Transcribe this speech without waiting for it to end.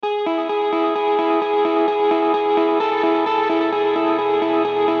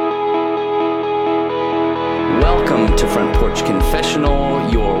welcome to Front Porch Confessional,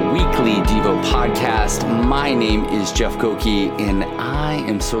 your weekly Devo podcast. My name is Jeff Goki, and I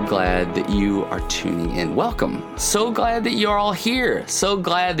am so glad that you are tuning in. Welcome. So glad that you're all here. So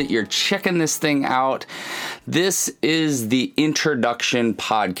glad that you're checking this thing out. This is the introduction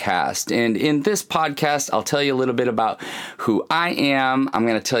podcast, and in this podcast, I'll tell you a little bit about who I am. I'm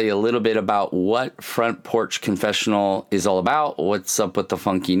going to tell you a little bit about what Front Porch Confessional is all about, what's up with the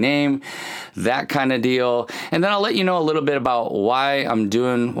funky name, that kind of deal. And then I'll let you know a little bit about why I'm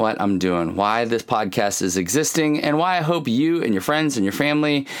doing what I'm doing, why this podcast is existing, and why I hope you and your friends and your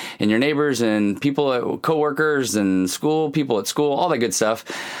family and your neighbors and people, coworkers and people at school, all that good stuff,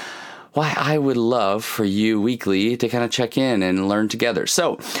 why I would love for you weekly to kind of check in and learn together.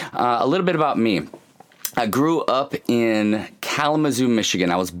 So a little bit about me. I grew up in Kalamazoo,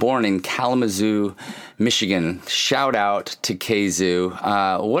 Michigan. I was born in Kalamazoo, Michigan. Shout out to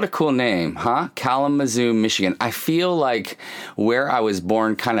Kazoo. What a cool name, huh? Kalamazoo, Michigan. I feel like where I was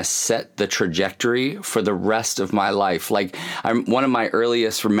born kind of set the trajectory for the rest of my life. Like one of my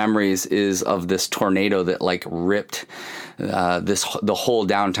earliest memories is of this tornado that like ripped the whole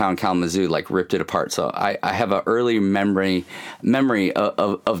downtown Kalamazoo, like ripped it apart. So I have an early memory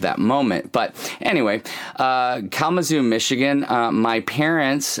of that moment. But anyway, Kalamazoo, Michigan, my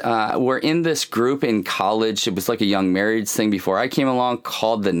parents were in this group in college. It was like a young marrieds thing before I came along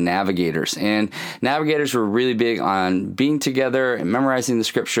called the Navigators. And Navigators were really big on being together and memorizing the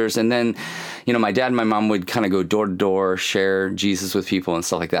scriptures. And then, you know, my dad and my mom would kind of go door to door, share Jesus with people and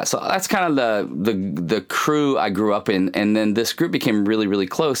stuff like that. So that's kind of the crew I grew up in. And then this group became really, really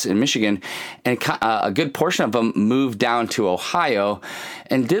close in Michigan. And a good portion of them moved down to Ohio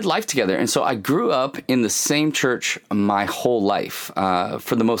and did life together. And so I grew up in the same church my whole life,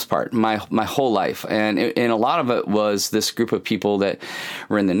 for the most part, my whole life. And a lot of it was this group of people that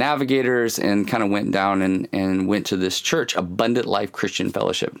were in the Navigators and kind of went down and went to this church, Abundant Life Christian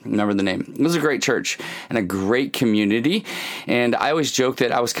Fellowship. Remember the name. It was a great church and a great community. And I always joke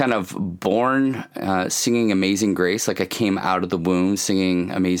that I was kind of born singing Amazing Grace, like I came out of the womb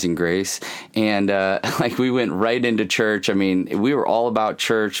singing Amazing Grace. And like we went right into church. I mean, we were all about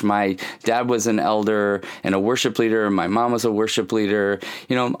church. My dad was an elder and a worship leader. My mom was a worship leader.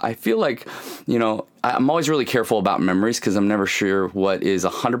 You know, I feel like, you know, I'm always really careful about memories because I'm never sure what is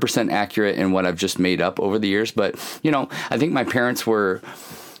 100% accurate and what I've just made up over the years. But, you know, I think my parents were...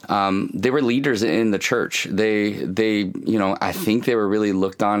 they were leaders in the church. They, you know, I think they were really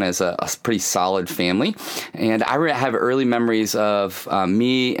looked on as a pretty solid family. And I have early memories of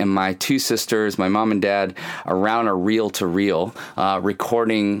me and my two sisters, my mom and dad, around a reel-to-reel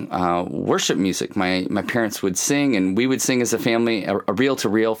recording worship music. My parents would sing, and we would sing as a family. A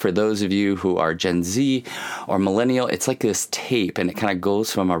reel-to-reel, for those of you who are Gen Z or millennial, it's like this tape, and it kind of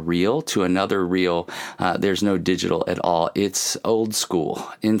goes from a reel to another reel. There's no digital at all. It's old school.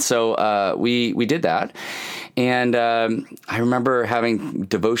 And so we did that. And I remember having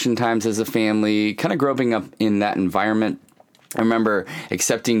devotion times as a family, kind of growing up in that environment. I remember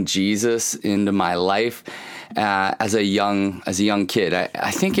accepting Jesus into my life as a young kid.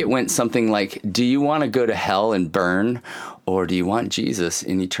 I think it went something like, do you want to go to hell and burn, or do you want Jesus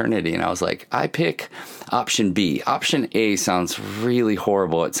in eternity? And I was like, I pick option B. Option A sounds really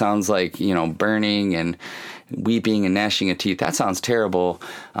horrible. It sounds like, you know, burning and weeping and gnashing of teeth. That sounds terrible.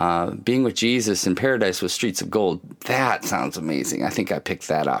 Being with Jesus in paradise with streets of gold. That sounds amazing. I think I picked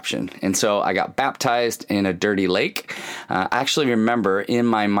that option. And so I got baptized in a dirty lake. I actually remember in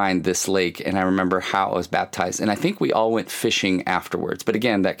my mind this lake, and I remember how I was baptized. And I think we all went fishing afterwards. But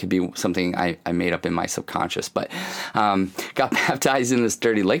again, that could be something I made up in my subconscious. But got baptized in this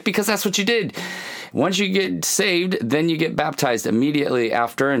dirty lake because that's what you did. Once you get saved, then you get baptized immediately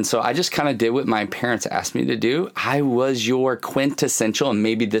after. And so I just kind of did what my parents asked me to do. I was your quintessential, and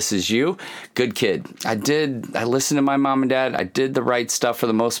maybe this is you, good kid. I listened to my mom and dad. I did the right stuff for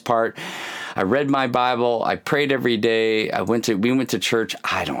the most part. I read my Bible. I prayed every day. We went to church,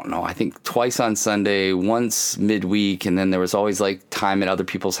 I don't know, I think twice on Sunday, once midweek, and then there was always like time at other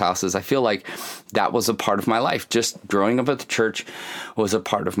people's houses. I feel like that was a part of my life. Just growing up at the church was a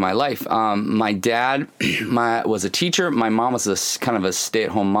part of my life. My dad was a teacher. My mom was kind of a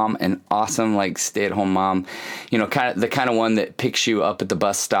stay-at-home mom, an awesome like stay-at-home mom, you know, the kind of one that picks you up at the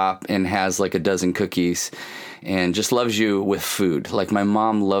bus stop and has like a dozen cookies and just loves you with food. Like my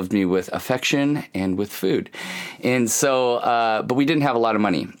mom loved me with affection and with food. And so, but we didn't have a lot of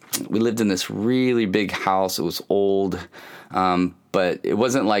money. We lived in this really big house. It was old, but it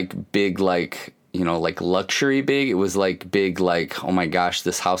wasn't like big, like like luxury big. It was like big, like, oh my gosh,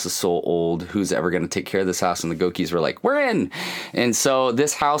 this house is so old. Who's ever going to take care of this house? And the Gokis were like, we're in. And so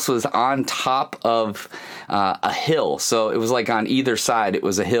this house was on top of a hill. So it was like on either side, it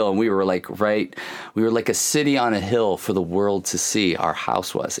was a hill. And we were like a city on a hill for the world to see. Our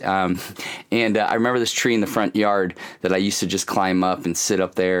house was. And I remember this tree in the front yard that I used to just climb up and sit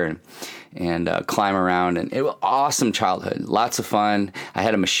up there and climb around, and it was awesome childhood. Lots of fun. I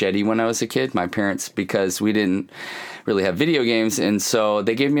had a machete when I was a kid. My parents, because we didn't really have video games, and so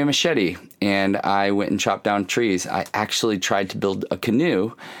they gave me a machete, and I went and chopped down trees. I actually tried to build a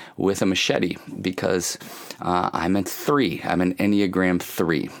canoe with a machete because I'm a 3. I'm an Enneagram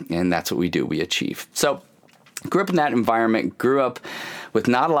 3, and that's what we do. We achieve. So grew up in that environment, grew up with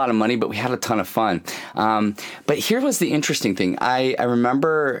not a lot of money, but we had a ton of fun. But here was the interesting thing. I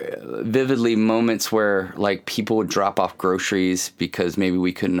remember vividly moments where like people would drop off groceries because maybe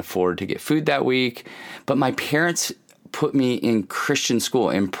we couldn't afford to get food that week. But my parents put me in Christian school,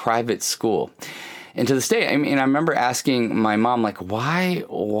 in private school. And to this day, I remember asking my mom, like,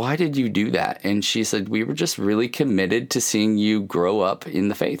 why did you do that? And she said, we were just really committed to seeing you grow up in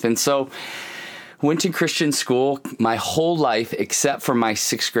the faith. And so went to Christian school my whole life except for my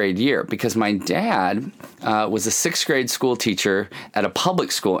 6th grade year, because my dad was a 6th grade school teacher at a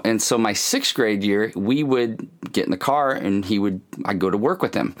public school. And so my 6th grade year, we would get in the car and I'd go to work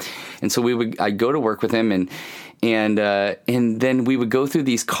with him. And so I'd go to work with him and then we would go through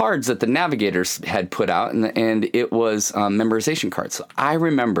these cards that the Navigators had put out, and it was memorization cards. So I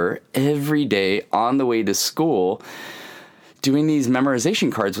remember every day on the way to school doing these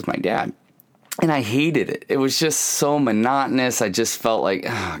memorization cards with my dad. And I hated it. It was just so monotonous. I just felt like,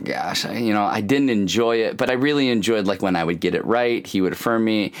 oh gosh, I didn't enjoy it, but I really enjoyed like when I would get it right, he would affirm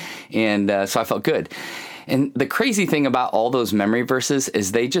me. And so I felt good. And the crazy thing about all those memory verses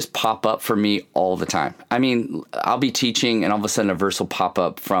is they just pop up for me all the time. I mean, I'll be teaching and all of a sudden a verse will pop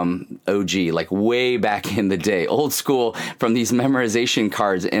up from OG, like way back in the day, old school, from these memorization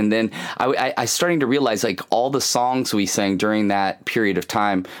cards. And then I starting to realize like all the songs we sang during that period of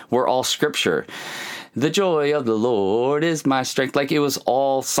time were all scripture. The joy of the Lord is my strength. Like it was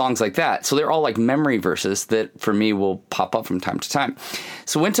all songs like that. So they're all like memory verses that for me will pop up from time to time.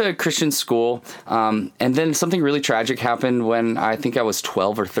 So went to Christian school. And then something really tragic happened when I think I was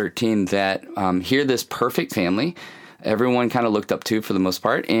 12 or 13 that here this perfect family, everyone kind of looked up to for the most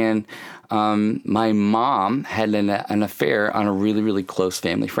part. And my mom had an affair on a really, really close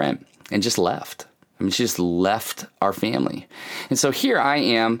family friend and just left. She just left our family. And so here I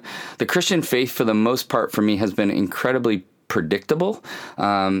am. The Christian faith, for the most part, for me, has been incredibly predictable.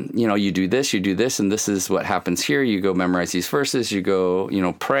 You do this, and this is what happens here. You go memorize these verses, you go,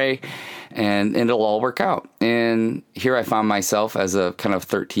 pray, and it'll all work out. And here I found myself as a kind of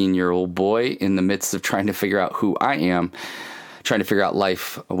 13-year-old boy in the midst of trying to figure out who I am, trying to figure out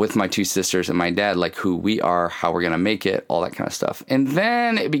life with my 2 sisters and my dad, like who we are, how we're going to make it, all that kind of stuff. And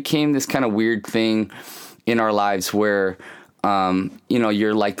then it became this kind of weird thing in our lives where,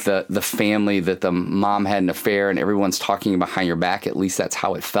 you're like the family that the mom had an affair and everyone's talking behind your back. At least that's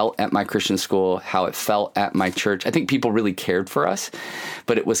how it felt at my Christian school, how it felt at my church. I think people really cared for us,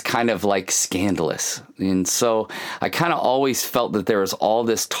 but it was kind of like scandalous. And so I kind of always felt that there was all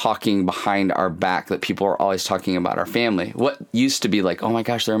this talking behind our back, that people are always talking about our family. What used to be like, oh my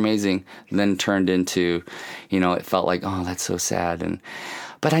gosh, they're amazing, then turned into, it felt like, oh, that's so sad.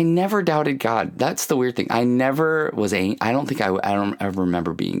 But I never doubted God. That's the weird thing. I never was I don't ever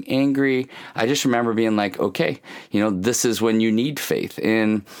remember being angry. I just remember being like, okay, this is when you need faith.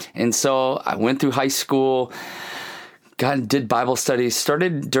 And so I went through high school, did Bible studies,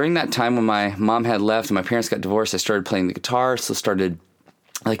 started during that time when my mom had left and my parents got divorced. I started playing the guitar. So started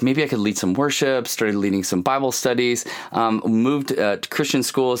like maybe I could lead some worship, started leading some Bible studies, moved to Christian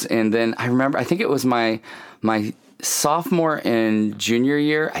schools. And then I think it was my sophomore and junior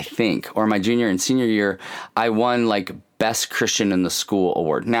year, I think, or my junior and senior year, I won like Best Christian in the School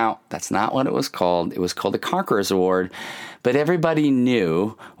award. Now, that's not what it was called. It was called the Conquerors Award, but everybody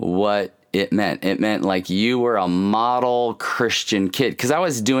knew what it meant. It meant like you were a model Christian kid, because I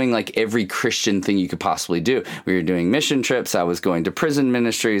was doing like every Christian thing you could possibly do. We were doing mission trips. I was going to prison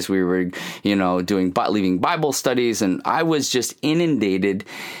ministries. We were, leading Bible studies, and I was just inundated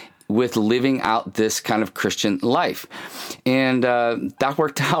with living out this kind of Christian life. And that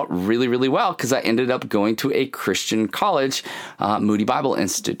worked out really, really well, because I ended up going to a Christian college, Moody Bible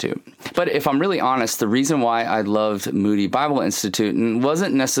Institute. But if I'm really honest, the reason why I loved Moody Bible Institute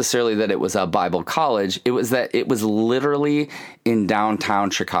wasn't necessarily that it was a Bible college. It was that it was literally in downtown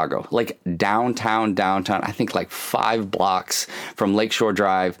Chicago, like downtown, I think like 5 blocks from Lakeshore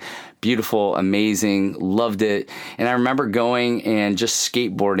Drive. beautiful, amazing, loved it. And I remember going and just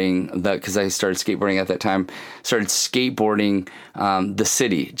skateboarding, because I started skateboarding at that time, the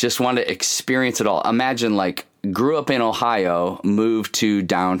city. Just wanted to experience it all. Imagine like, grew up in Ohio, moved to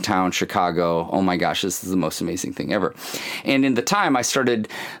downtown Chicago. Oh my gosh, this is the most amazing thing ever. And in the time I started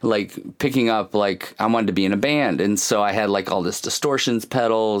like picking up, like I wanted to be in a band. And so I had like all this distortions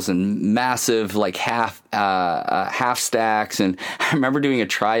pedals and massive like half stacks. And I remember doing a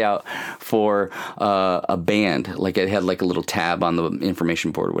tryout for a band. Like it had like a little tab on the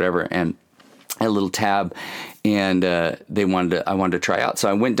information board or whatever. And a little tab, and I wanted to try out. So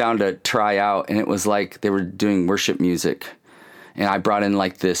I went down to try out, and it was like they were doing worship music. And I brought in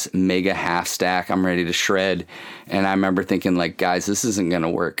like this mega half stack. I'm ready to shred. And I remember thinking like, guys, this isn't going to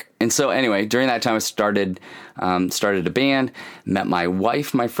work. And so anyway, during that time I started a band, met my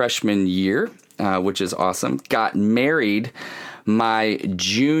wife my freshman year, which is awesome. Got married my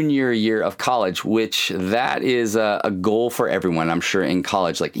junior year of college, which that is a goal for everyone, I'm sure, in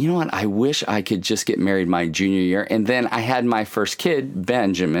college. Like, you know what? I wish I could just get married my junior year. And then I had my first kid,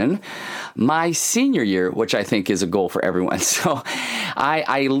 Benjamin, my senior year, which I think is a goal for everyone. So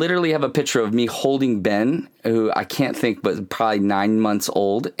I literally have a picture of me holding Ben, who I can't think, but probably 9 months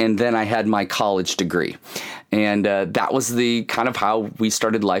old. And then I had my college degree. And that was the kind of how we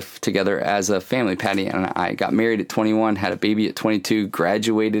started life together as a family. Patty and I got married at 21, had a baby at 22,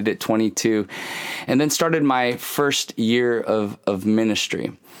 graduated at 22, and then started my first year of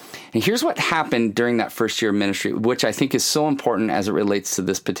ministry. And here's what happened during that first year of ministry, which I think is so important as it relates to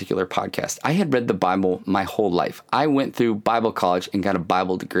this particular podcast. I had read the Bible my whole life. I went through Bible college and got a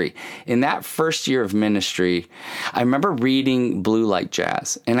Bible degree. In that first year of ministry, I remember reading Blue Like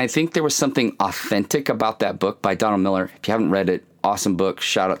Jazz. And I think there was something authentic about that book by Donald Miller. If you haven't read it, awesome book.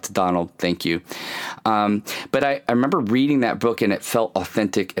 Shout out to Donald. Thank you. But I remember reading that book and it felt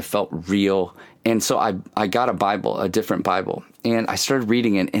authentic. It felt real. And so I got a Bible, a different Bible, and I started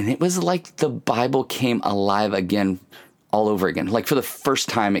reading it, and it was like the Bible came alive again, all over again. Like for the first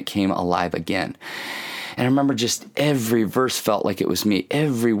time, it came alive again. And I remember just every verse felt like it was me.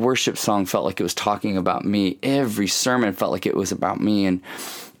 Every worship song felt like it was talking about me. Every sermon felt like it was about me.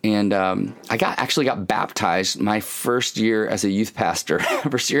 And I actually got baptized my first year as a youth pastor.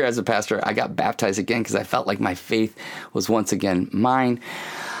 First year as a pastor, I got baptized again because I felt like my faith was once again mine.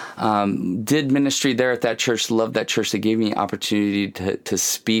 Did ministry there at that church, loved that church. They gave me an opportunity to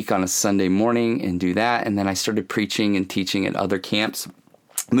speak on a Sunday morning and do that. And then I started preaching and teaching at other camps.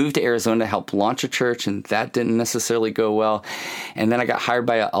 Moved to Arizona to help launch a church, and that didn't necessarily go well. And then I got hired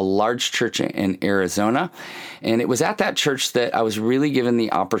by a large church in Arizona. And it was at that church that I was really given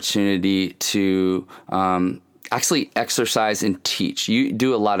the opportunity to actually exercise and teach. You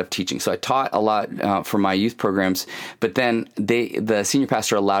do a lot of teaching. So I taught a lot for my youth programs, but then the senior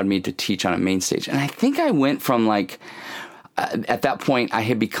pastor allowed me to teach on a main stage. And I think I went from like, at that point, I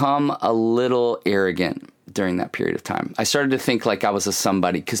had become a little arrogant during that period of time. I started to think like I was a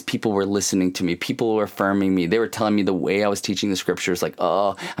somebody because people were listening to me. People were affirming me. They were telling me the way I was teaching the scriptures, like,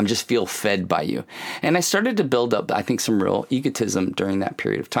 oh, I'm just feel fed by you. And I started to build up, I think, some real egotism during that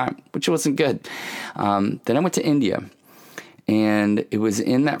period of time, which wasn't good. Then I went to India. And it was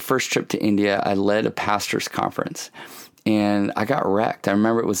in that first trip to India, I led a pastor's conference. And I got wrecked. I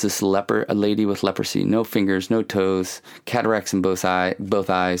remember it was this a lady with leprosy, no fingers, no toes, cataracts in both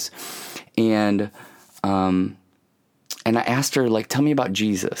eyes. And I asked her, like, tell me about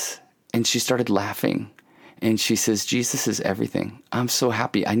Jesus. And she started laughing. And she says, Jesus is everything. I'm so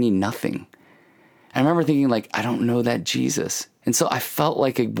happy. I need nothing. I remember thinking, like, I don't know that Jesus. And so I felt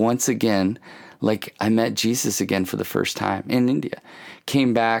like once again, like I met Jesus again for the first time in India.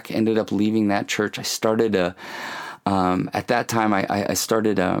 Came back, ended up leaving that church. I started at that time, I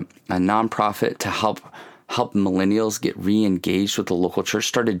started a nonprofit to help millennials get re-engaged with the local church,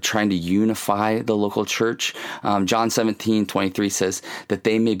 started trying to unify the local church. John 17:23 says that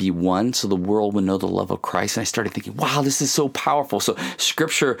they may be one so the world will know the love of Christ. And I started thinking, wow, this is so powerful. So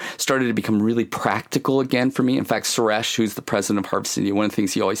scripture started to become really practical again for me. In fact, Suresh, who's the president of Harvest India, one of the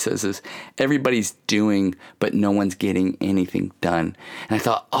things he always says is everybody's doing, but no one's getting anything done. And I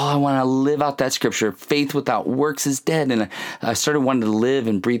thought, oh, I want to live out that scripture. Faith without works is dead. And I started wanting to live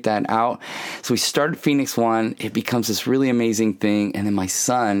and breathe that out. So we started Phoenix One. It becomes this really amazing thing. And then my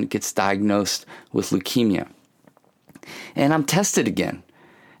son gets diagnosed with leukemia. And I'm tested again.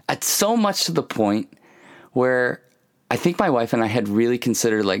 At so much to the point where I think my wife and I had really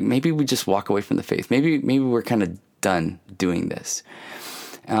considered, like, maybe we just walk away from the faith. Maybe we're kind of done doing this,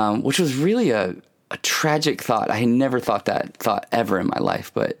 which was really a tragic thought. I had never thought that thought ever in my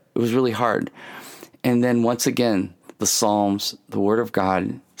life, but it was really hard. And then once again, the Psalms, the Word of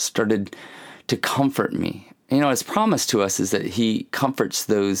God started to comfort me. His promise to us is that he comforts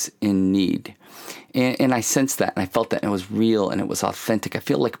those in need. And I sensed that, and I felt that, and it was real, and it was authentic. I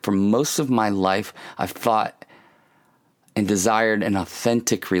feel like for most of my life, I've thought and desired an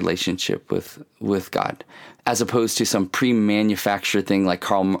authentic relationship with God, as opposed to some pre-manufactured thing like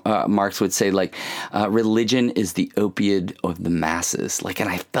Karl Marx would say, religion is the opiate of the masses. And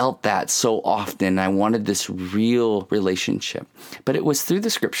I felt that so often. I wanted this real relationship. But it was through the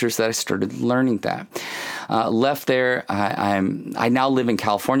scriptures that I started learning that. Left there, I now live in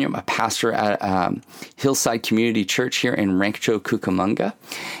California. I'm a pastor at Hillside Community Church here in Rancho Cucamonga.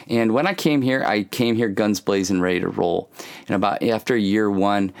 And when I came here guns blazing, ready to roll. And after year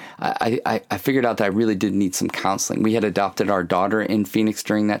one, I figured out that I really did need some counseling. We had adopted our daughter in Phoenix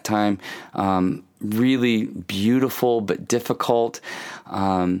during that time. Really beautiful, but difficult.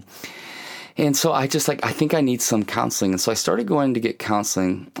 And so I think I need some counseling. And so I started going to get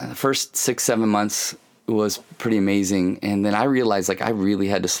counseling. The first 6-7 months was pretty amazing. And then I realized I really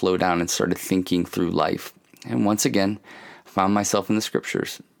had to slow down and started thinking through life. And once again, found myself in the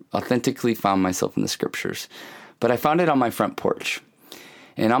scriptures, authentically found myself in the scriptures. But I found it on my front porch.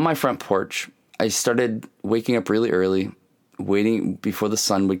 And on my front porch, I started waking up really early, waiting before the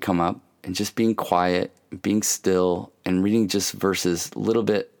sun would come up, and just being quiet, being still, and reading just verses a little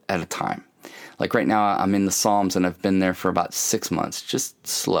bit at a time. Like right now, I'm in the Psalms, and I've been there for about 6 months, just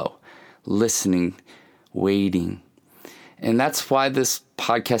slow, listening, waiting. And that's why this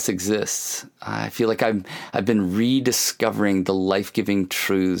podcast exists. I feel like I've been rediscovering the life-giving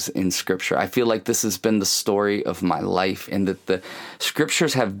truths in Scripture. I feel like this has been the story of my life, and that the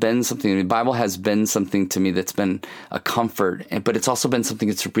Scriptures have been something, the Bible has been something to me that's been a comfort, but it's also been something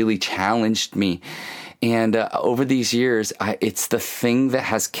that's really challenged me. And over these years, it's the thing that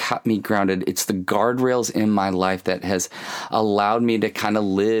has kept me grounded. It's the guardrails in my life that has allowed me to kind of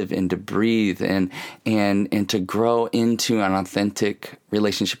live and to breathe and to grow into an authentic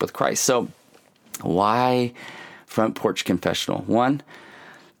relationship with Christ. So why Front Porch Confessional? One,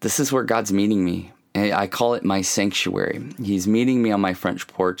 this is where God's meeting me. I call it my sanctuary. He's meeting me on my front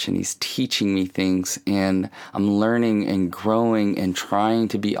porch, and he's teaching me things, and I'm learning and growing and trying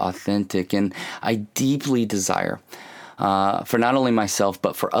to be authentic. And I deeply desire for not only myself,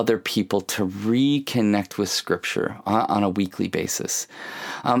 but for other people to reconnect with Scripture on a weekly basis.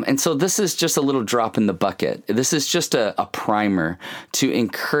 And so this is just a little drop in the bucket. This is just a primer to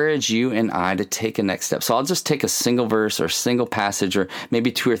encourage you and I to take a next step. So I'll just take a single verse or single passage, or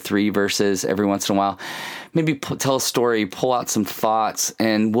maybe 2 or 3 verses every once in a while. Maybe tell a story, pull out some thoughts,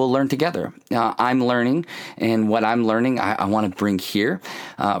 and we'll learn together. I'm learning, and what I'm learning, I want to bring here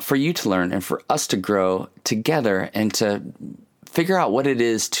for you to learn and for us to grow together and to figure out what it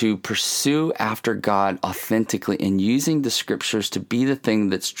is to pursue after God authentically, and using the scriptures to be the thing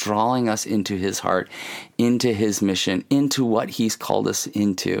that's drawing us into his heart, into his mission, into what he's called us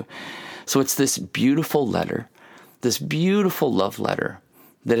into. So it's this beautiful letter, this beautiful love letter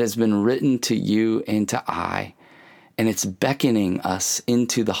that has been written to you and to I, and it's beckoning us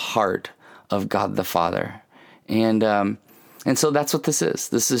into the heart of God the Father. And so that's what this is.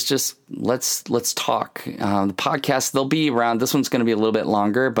 This is just, let's talk. The podcast, they'll be around, this one's going to be a little bit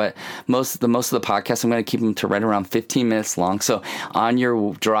longer, but most of the podcasts, I'm going to keep them to right around 15 minutes long. So on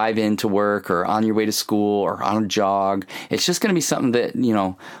your drive into work, or on your way to school, or on a jog, it's just going to be something that,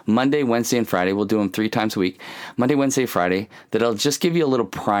 Monday, Wednesday, and Friday, we'll do them 3 times a week, Monday, Wednesday, Friday, that'll just give you a little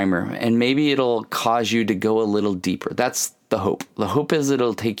primer, and maybe it'll cause you to go a little deeper. That's the hope. The hope is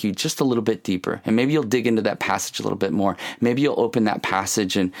it'll take you just a little bit deeper, and maybe you'll dig into that passage a little bit more. Maybe you'll open that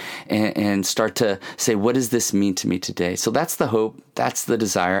passage and start to say, what does this mean to me today? So that's the hope. That's the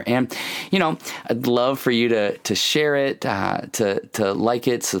desire. And, I'd love for you to share it, to like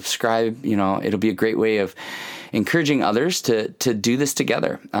it, subscribe. It'll be a great way of encouraging others to do this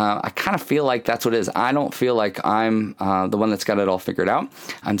together. I kind of feel like that's what it is. I don't feel like I'm the one that's got it all figured out.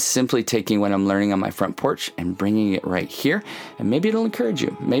 I'm simply taking what I'm learning on my front porch and bringing it right here. And maybe it'll encourage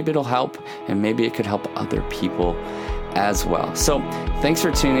you. Maybe it'll help. And maybe it could help other people as well. So thanks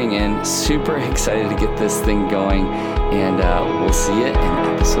for tuning in. Super excited to get this thing going. And we'll see you in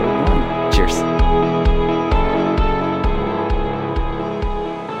episode 1. Cheers.